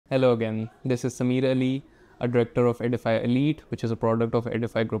Hello again, this is Samir Ali, a director of Edify Elite, which is a product of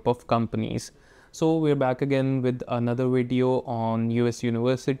Edify group of companies. So we're back again with another video on US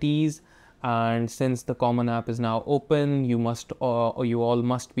universities, and since the Common App is now open, you all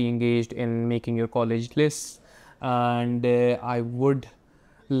must be engaged in making your college lists, and I would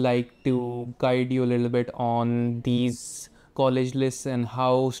like to guide you a little bit on these college lists and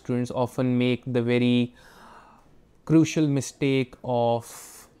how students often make the very crucial mistake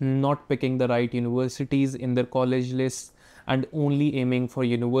of not picking the right universities in their college lists and only aiming for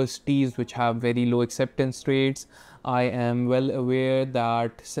universities which have very low acceptance rates. I am well aware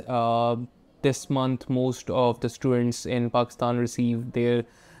that this month most of the students in Pakistan received their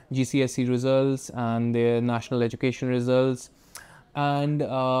GCSE results and their national education results, and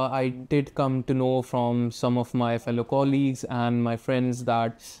I did come to know from some of my fellow colleagues and my friends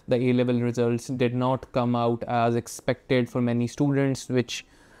that the A-level results did not come out as expected for many students, which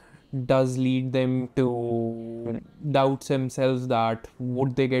does lead them to doubt themselves that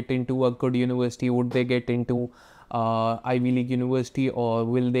would they get into a good university, would they get into Ivy League university, or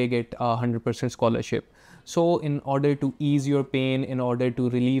will they get 100% scholarship. So in order to ease your pain, in order to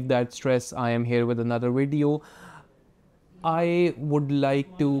relieve that stress, I am here with another video. I would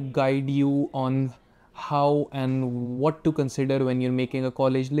like to guide you on how and what to consider when you're making a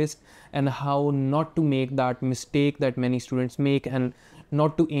college list, and how not to make that mistake that many students make, and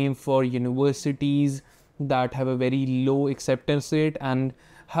not to aim for universities that have a very low acceptance rate and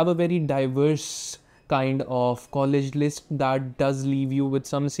have a very diverse kind of college list that does leave you with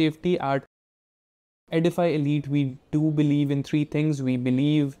some safety. At Edify Elite, we do believe in three things. We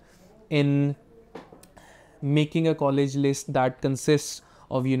believe in making a college list that consists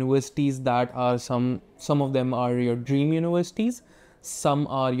of universities that are some of them are your dream universities, some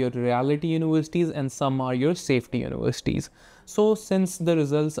are your reality universities, and some are your safety universities. So since the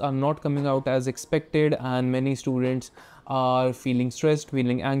results are not coming out as expected and many students are feeling stressed,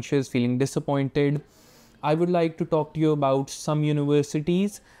 feeling anxious, feeling disappointed, I would like to talk to you about some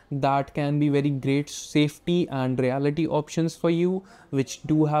universities that can be very great safety and reality options for you, which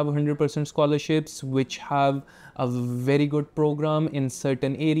do have 100% scholarships, which have a very good program in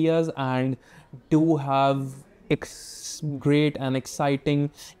certain areas, and do have great and exciting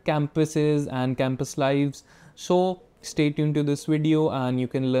campuses and campus lives. So stay tuned to this video and you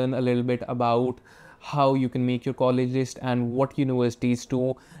can learn a little bit about how you can make your college list and what universities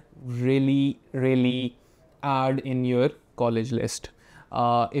to really add in your college list.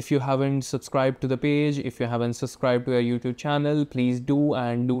 If you haven't subscribed to the page, if you haven't subscribed to our YouTube channel, please do,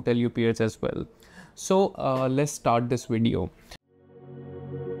 and do tell your peers as well. So let's start this video.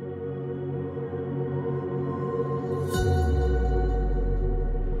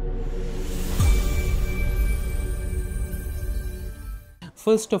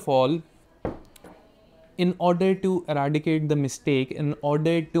 First of all, in order to eradicate the mistake, in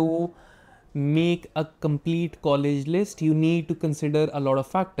order to make a complete college list, you need to consider a lot of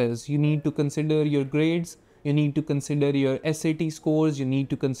factors. You need to consider your grades, you need to consider your SAT scores, you need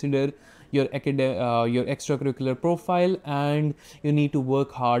to consider your extracurricular profile, and you need to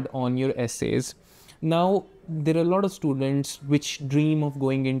work hard on your essays. Now, there are a lot of students which dream of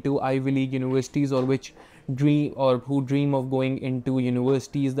going into Ivy League universities, or who dream of going into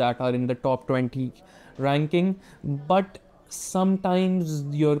universities that are in the top 20 ranking, but sometimes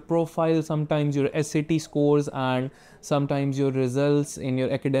your profile, sometimes your SAT scores, and sometimes your results in your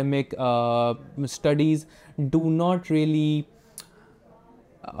academic studies do not really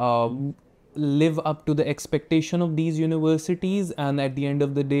live up to the expectation of these universities, and at the end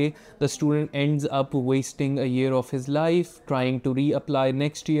of the day the student ends up wasting a year of his life trying to reapply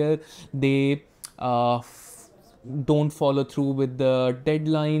next year. They don't follow through with the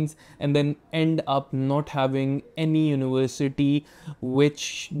deadlines and then end up not having any university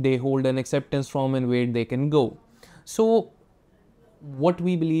which they hold an acceptance from and where they can go. So what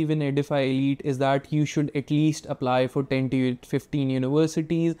we believe in Edify Elite is that you should at least apply for 10 to 15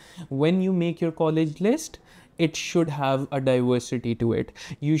 universities. When you make your college list, it should have a diversity to it.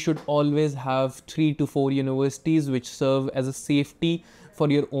 You should always have 3 to 4 universities which serve as a safety for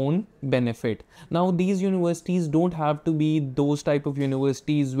your own benefit. Now, these universities don't have to be those type of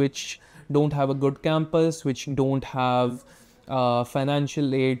universities which don't have a good campus, which don't have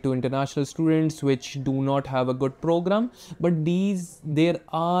financial aid to international students, which do not have a good program, but there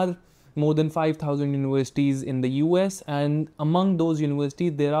are more than 5,000 universities in the US, and among those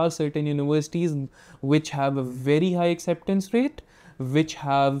universities there are certain universities which have a very high acceptance rate, which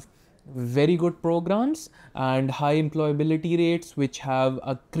have very good programs and high employability rates which have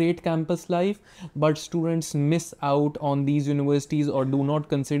a great campus life, but students miss out on these universities or do not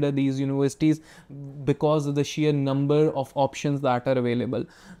consider these universities because of the sheer number of options that are available.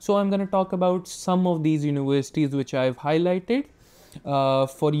 So I'm going to talk about some of these universities which I've highlighted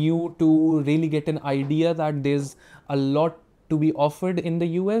for you to really get an idea that there's a lot to be offered in the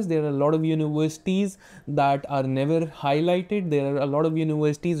US. There are a lot of universities that are never highlighted. There are a lot of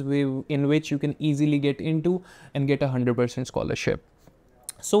universities in which you can easily get into and get 100% scholarship.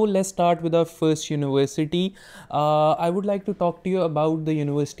 So let's start with our first university. I would like to talk to you about the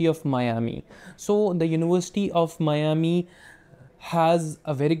University of Miami. So the University of Miami has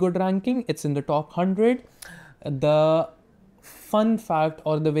a very good ranking. It's in the top 100. The fun fact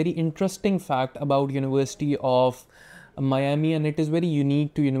or the very interesting fact about University of Miami, and it is very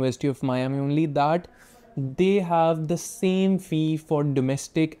unique to University of Miami only, that they have the same fee for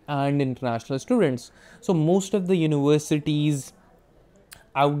domestic and international students. So most of the universities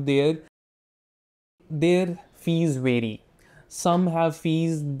out there, their fees vary. Some have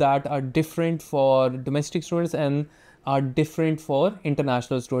fees that are different for domestic students and are different for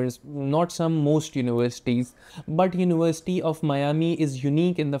international students. Not some, most universities. But University of Miami is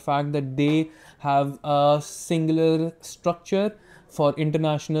unique in the fact that they have a singular structure for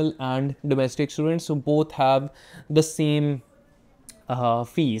international and domestic students. So both have the same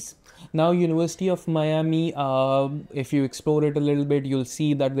fees. Now University of Miami, if you explore it a little bit, you'll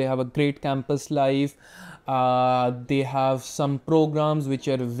see that they have a great campus life. They have some programs which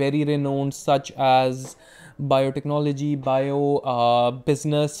are very renowned, such as biotechnology,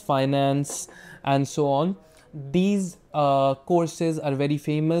 business, finance, and so on. These courses are very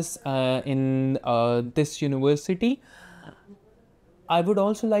famous in this university. I would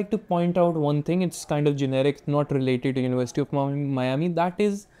also like to point out one thing. It's kind of generic, not related to University of Miami. That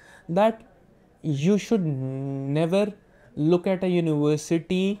is that you should never look at a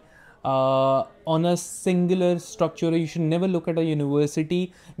university on a singular structure. You should never look at a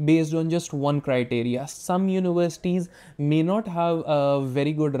university based on just one criteria. Some universities may not have a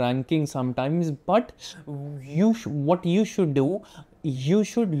very good ranking sometimes, but what you should do, you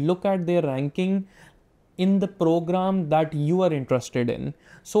should look at their ranking in the program that you are interested in.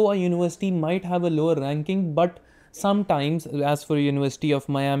 So a university might have a lower ranking, but sometimes, as for University of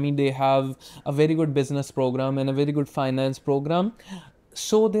Miami, they have a very good business program and a very good finance program.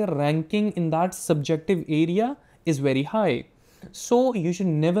 So their ranking in that subjective area is very high. So you should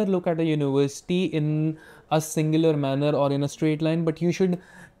never look at a university in a singular manner or in a straight line, but you should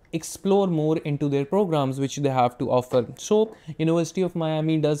explore more into their programs which they have to offer. So University of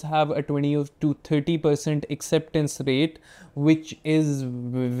Miami does have a 20 to 30% acceptance rate, which is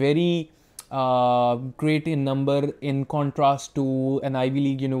very great in number, in contrast to an Ivy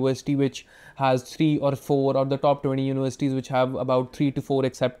League university which has 3 or 4, or the top 20 universities which have about 3 to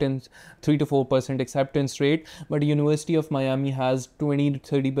 4% acceptance rate. But University of Miami has 20 to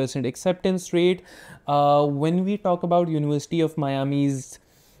 30% acceptance rate. When we talk about University of Miami's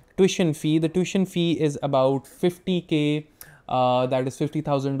tuition fee, the tuition fee is about 50K, that is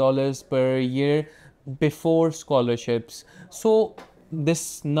 $50,000 per year before scholarships. So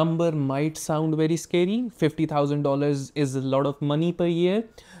this number might sound very scary. $50,000 is a lot of money per year,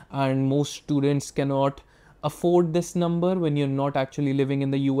 and most students cannot afford this number when you're not actually living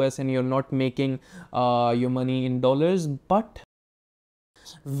in the US and you're not making your money in dollars. But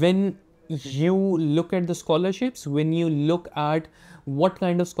when you look at the scholarships, when you look at what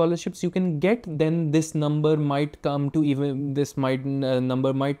kind of scholarships you can get, then this number might come to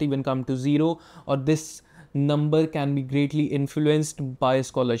number might even come to zero, or this number can be greatly influenced by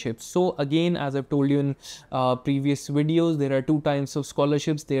scholarships. So again, as I've told you in previous videos, there are 2 types of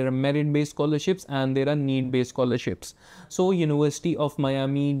scholarships. There are merit-based scholarships and there are need-based scholarships. So University of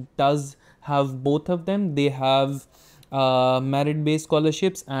Miami does have both of them. They have merit-based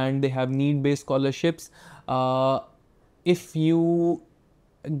scholarships and they have need-based scholarships. If you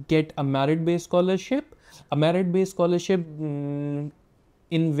get a merit-based scholarship,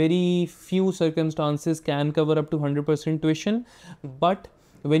 in very few circumstances can cover up to 100% tuition. But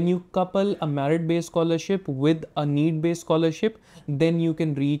when you couple a merit-based scholarship with a need-based scholarship, then you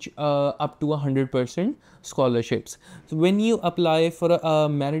can reach up to 100% scholarships. So when you apply for a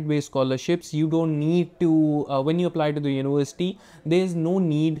merit-based scholarships, you don't need to, when you apply to the university, there is no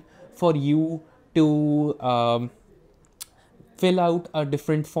need for you to fill out a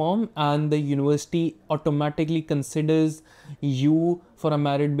different form, and the university automatically considers you for a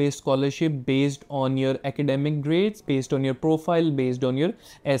merit-based scholarship based on your academic grades, based on your profile, based on your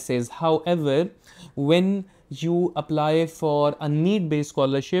essays. However, when you apply for a need-based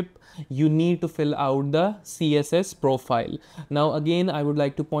scholarship, you need to fill out the CSS profile. Now again, I would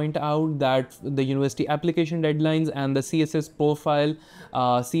like to point out that the university application deadlines and the CSS profile,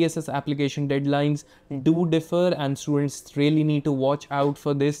 CSS application deadlines do differ, and students really need to watch out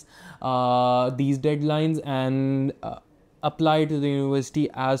for these deadlines and apply to the university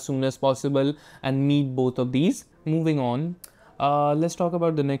as soon as possible and meet both of these. Moving on, let's talk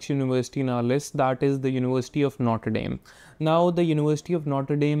about the next university in our list, that is the University of Notre Dame. Now the University of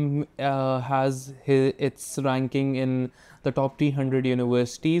Notre Dame has its ranking in the top 300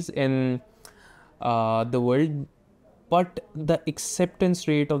 universities in the world, but the acceptance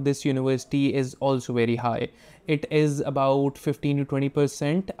rate of this university is also very high. It is about 15 to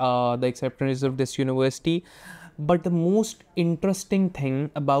 20% the acceptance of this university. But the most interesting thing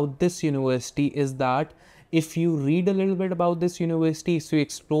about this university is that if you read a little bit about this university, if you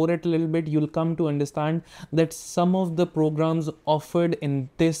explore it a little bit, you'll come to understand that some of the programs offered in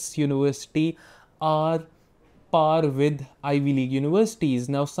this university are par with Ivy League universities.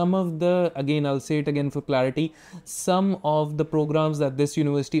 Now, some of the, again, I'll say it again for clarity, some of the programs that this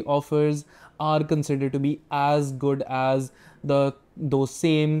university offers are considered to be as good as those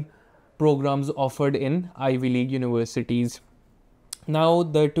same programs offered in Ivy League universities. Now,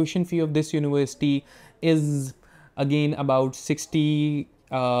 the tuition fee of this university is again about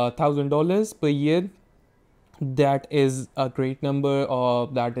 $60,000 per year. That is a great number, or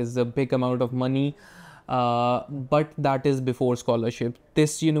that is a big amount of money, but that is before scholarship.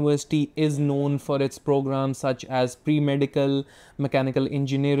 This university is known for its programs such as pre-medical, mechanical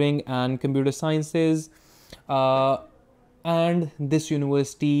engineering and computer sciences, and this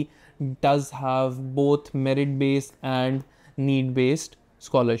university does have both merit-based and need-based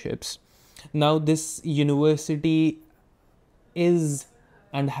scholarships. Now, this university is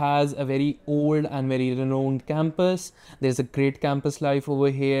and has a very old and very renowned campus. There's a great campus life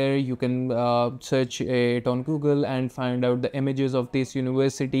over here. You can search it on Google and find out the images of this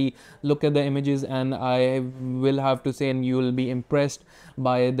university. Look at the images, and I will have to say, and you will be impressed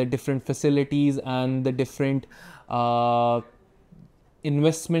by the different facilities and the different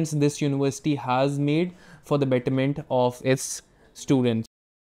investments this university has made for the betterment of its students.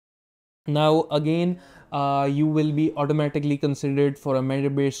 Now again, you will be automatically considered for a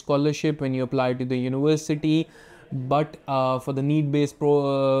merit-based scholarship when you apply to the university, but for the need-based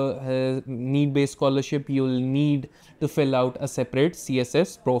scholarship, you will need to fill out a separate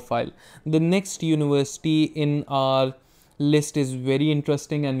CSS profile. The next university in our list is very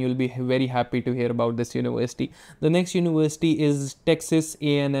interesting, and you'll be very happy to hear about this university. The next university is Texas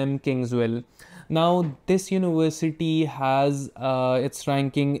A&M Kingsville. Now, this university has its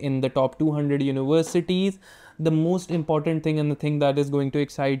ranking in the top 200 universities. The most important thing, and the thing that is going to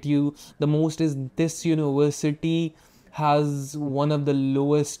excite you the most, is this university has one of the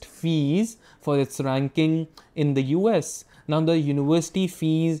lowest fees for its ranking in the US. Now, the university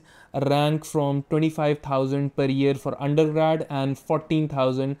fees rank from $25,000 per year for undergrad and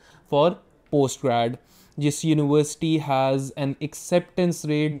 $14,000 for postgrad. This university has an acceptance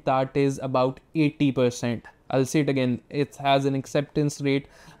rate that is about 80%. I'll say it again, it has an acceptance rate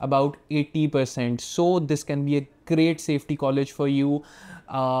about 80%. So this can be a great safety college for you.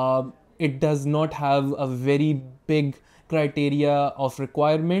 It does not have a very big criteria of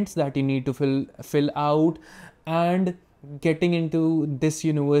requirements that you need to fill out, and getting into this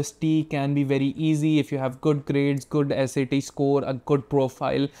university can be very easy if you have good grades, good SAT score, a good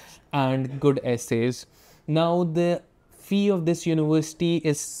profile and good essays. Now, the fee of this university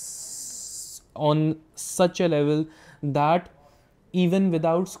is on such a level that even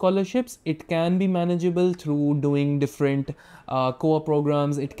without scholarships, it can be manageable through doing different co-op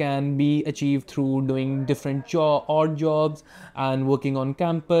programs. It can be achieved through doing different odd jobs and working on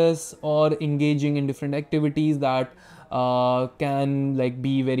campus, or engaging in different activities that can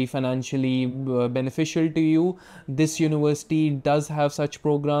be very financially beneficial to you. This university does have such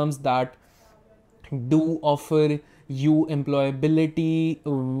programs that do offer you employability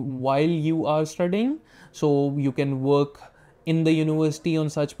while you are studying, so you can work in the university on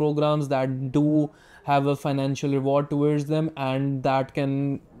such programs that do have a financial reward towards them, and that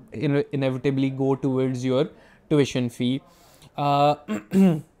can inevitably go towards your tuition fee.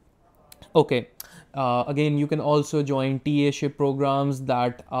 Okay. Again, you can also join TA-ship programs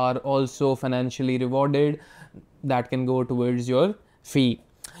that are also financially rewarded, that can go towards your fee.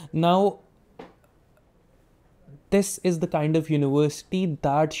 Now, this is the kind of university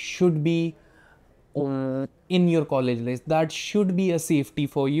that should be in your college list, that should be a safety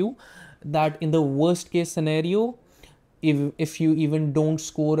for you, that in the worst case scenario, if you even don't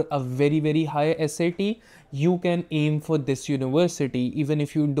score a very high SAT, you can aim for this university. Even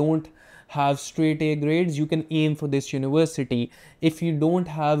if you don't have straight A grades, you can aim for this university. If you don't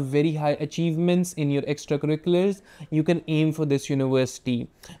have very high achievements in your extracurriculars, you can aim for this university.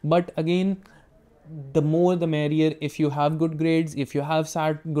 But again, the more the merrier. If you have good grades, if you have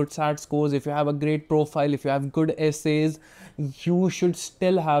good SAT scores, if you have a great profile, if you have good essays, you should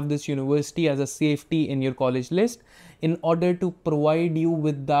still have this university as a safety in your college list, in order to provide you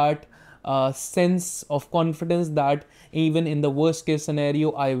with that sense of confidence that even in the worst case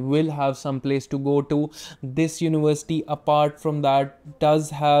scenario, I will have some place to go to. This university, apart from that, does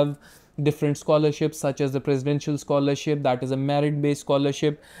have different scholarships, such as the presidential scholarship, that is a merit-based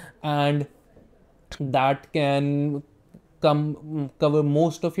scholarship, and that can cover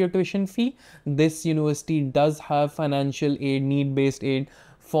most of your tuition fee. This university does have financial aid, need-based aid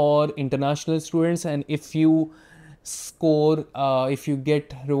for international students, and if you score, if you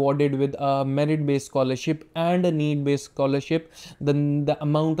get rewarded with a merit-based scholarship and a need-based scholarship, then the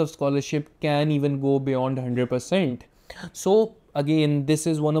amount of scholarship can even go beyond 100%. So again, this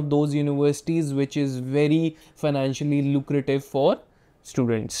is one of those universities which is very financially lucrative for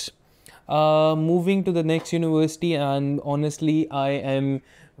students. Moving to the next university, and honestly I am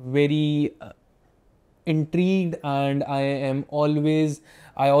very intrigued, and I always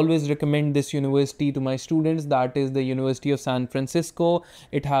recommend this university to my students. That is the University of San Francisco.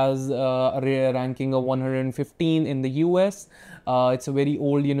 It has a ranking of 115 in the US. It's a very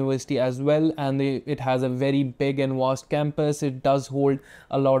old university as well, and it has a very big and vast campus. It does hold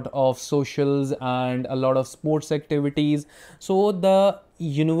a lot of socials and a lot of sports activities. So the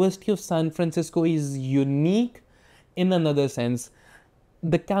University of San Francisco is unique in another sense.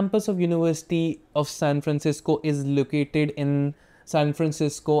 The campus of University of San Francisco is located in San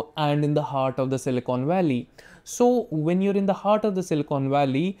Francisco and in the heart of the Silicon Valley. So when you're in the heart of the Silicon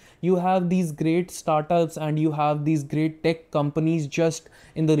Valley, you have these great startups and you have these great tech companies just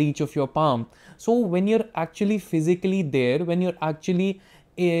in the reach of your palm. So when you're actually physically there, when you're actually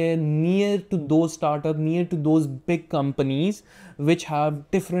near to those startups, near to those big companies which have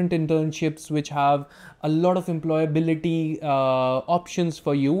different internships, which have a lot of employability options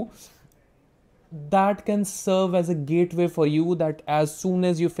for you, that can serve as a gateway for you, that as soon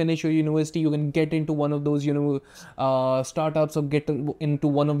as you finish your university, you can get into one of those startups, or get into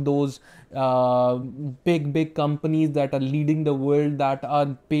one of those big companies that are leading the world, that are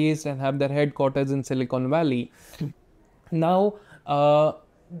based and have their headquarters in Silicon Valley. Now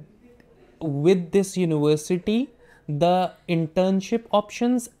with this university, the internship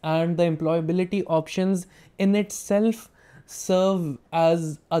options and the employability options in itself serve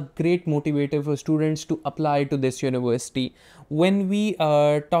as a great motivator for students to apply to this university. When we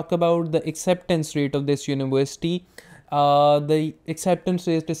talk about the acceptance rate of this university, the acceptance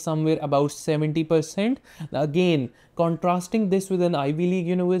rate is somewhere about 70%. Again, contrasting this with an Ivy League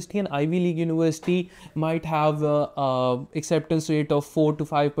university, an Ivy League university might have a acceptance rate of 4 to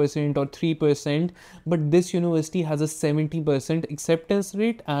 5% or 3%, but this university has a 70% acceptance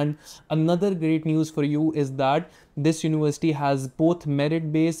rate. And another great news for you is that this university has both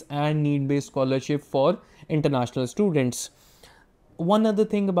merit-based and need-based scholarship for international students. One other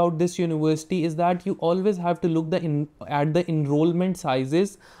thing about this university is that you always have to look at the enrollment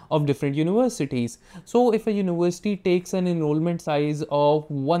sizes of different universities. So if a university takes an enrollment size of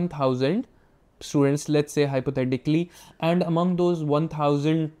 1000 students, let's say hypothetically, and among those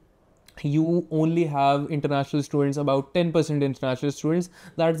 1000 you only have international students, about 10% international students,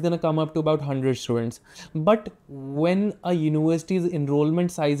 that's going to come up to about 100 students. But when a university's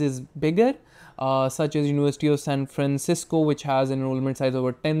enrollment size is bigger, such as University of San Francisco, which has enrollment size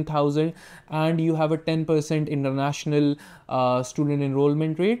over 10,000, and you have a 10% international student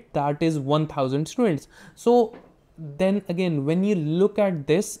enrollment rate, that is 1000 students. So then again, when you look at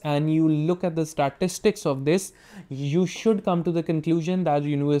this and you look at the statistics of this, you should come to the conclusion that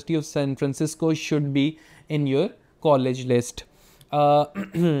University of San Francisco should be in your college list.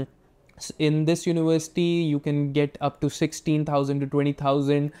 In this university, you can get up to 16,000 to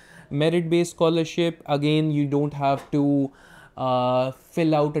 20,000 merit-based scholarship. Again, you don't have to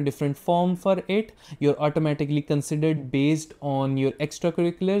fill out a different form for it. You're automatically considered based on your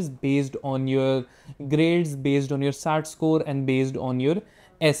extracurriculars, based on your grades, based on your SAT score, and based on your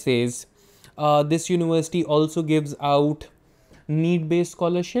essays. This university also gives out need-based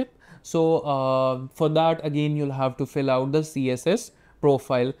scholarship. So for that, again, you'll have to fill out the CSS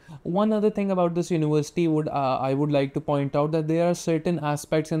profile. One other thing about this university I would like to point out, that there are certain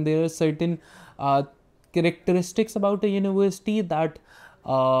aspects and there are certain characteristics about the university that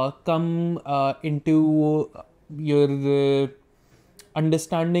come into your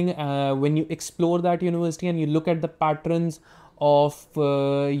understanding when you explore that university and you look at the patterns of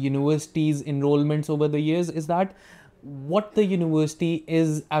universities enrollments over the years, is that what the university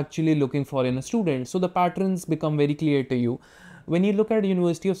is actually looking for in a student. So the patterns become very clear to you. When you look at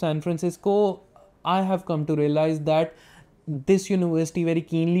University of San Francisco, I have come to realize that this university very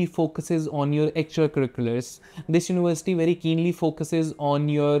keenly focuses on your extracurriculars. This university very keenly focuses on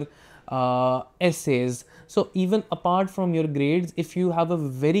your essays. So even apart from your grades, if you have a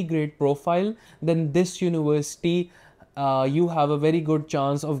very great profile, then this university, you have a very good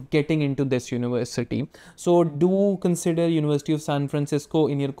chance of getting into this university. So do consider University of San Francisco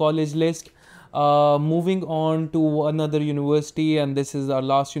in your college list. Moving on to another university, and this is our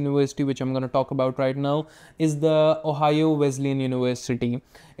last university which I'm going to talk about right now, is the Ohio Wesleyan University.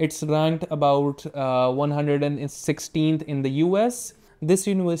 It's ranked about 116th in the US. This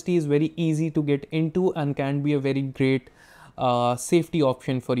university is very easy to get into and can be a very great safety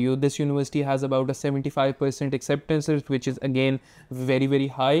option for you. This university has about a 75% acceptance rate, which is again very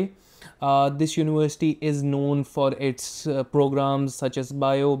high. This university is known for its programs such as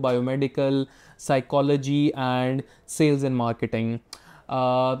biomedical, psychology, and sales and marketing.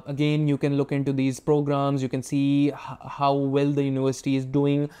 Again, you can look into these programs, you can see how well the university is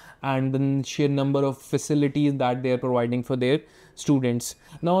doing and the sheer number of facilities that they are providing for their students.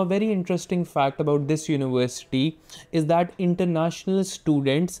 Now, a very interesting fact about this university is that international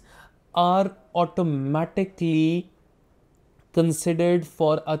students are automatically considered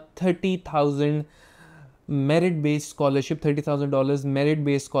for a $30,000 merit-based scholarship, $30,000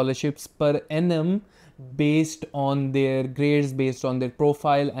 merit-based scholarships per annum, based on their grades, based on their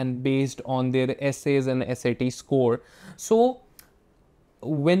profile, and based on their essays and SAT score. So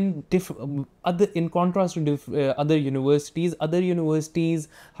when in contrast to other universities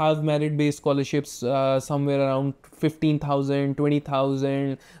have merit-based scholarships somewhere around 15,000,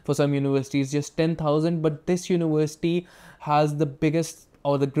 20,000, for some universities just 10,000, but this university has the biggest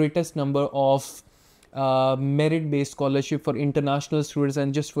or the greatest number of merit-based scholarship for international students.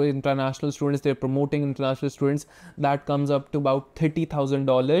 And just for international students, they're promoting international students, that comes up to about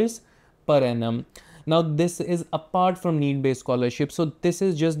 $30,000 per annum. Now this is apart from need-based scholarship, so this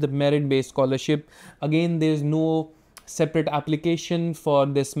is just the merit-based scholarship. Again, there's no separate application for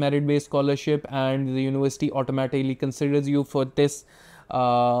this merit-based scholarship, and the university automatically considers you for this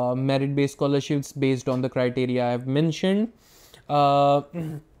merit-based scholarships based on the criteria I have mentioned.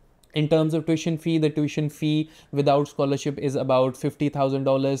 In terms of tuition fee, the tuition fee without scholarship is about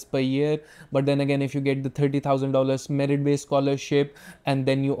 $50,000 per year. But then again, if you get the $30,000 merit-based scholarship and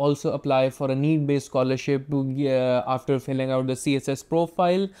then you also apply for a need-based scholarship after filling out the CSS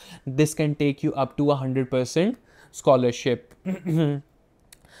profile, this can take you up to 100% scholarship.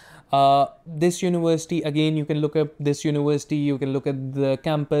 This university, again, you can look up this university, you can look at the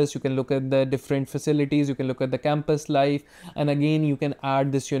campus, you can look at the different facilities, you can look at the campus life, and again you can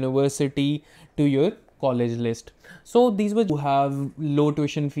add this university to your college list. So these do have low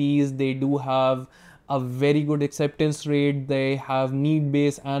tuition fees, they do have a very good acceptance rate, they have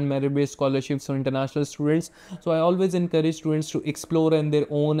need-based and merit-based scholarships for international students. So I always encourage students to explore on their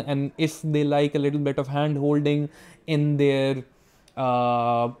own, and if they like a little bit of hand-holding in their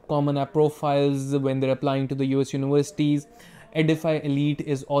Common App profiles when they're applying to the US universities, Edify Elite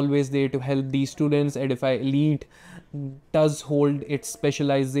is always there to help these students. Edify Elite does hold its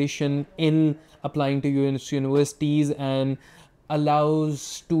specialization in applying to US universities and allows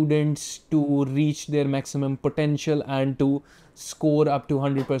students to reach their maximum potential and to score up to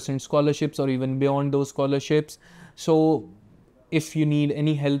 100% scholarships or even beyond those scholarships. So if you need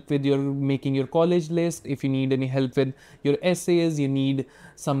any help with making your college list, if you need any help with your essays, you need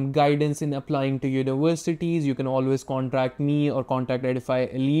some guidance in applying to universities, you can always contact me or contact Edify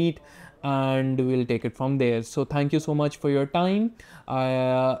Elite and we'll take it from there. So thank you so much for your time.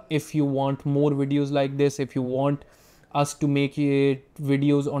 If you want more videos like this, if you want us to make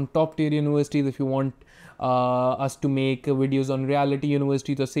videos on top tier universities, if you want us to make videos on reality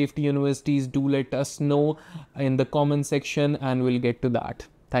universities or safety universities, do let us know in the comment section and we'll get to that.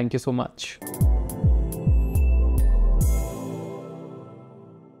 Thank you so much.